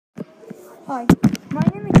Hi, my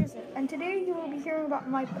name is Joseph, and today you will be hearing about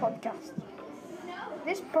my podcast.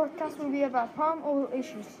 This podcast will be about palm oil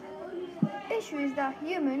issues. Issues that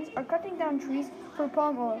humans are cutting down trees for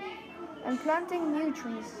palm oil and planting new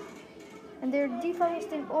trees, and they're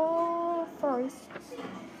deforesting all forests,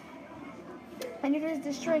 and it is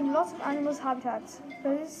destroying lots of animals' habitats.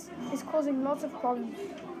 This is causing lots of problems.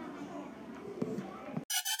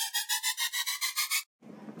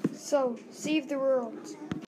 So, save the world.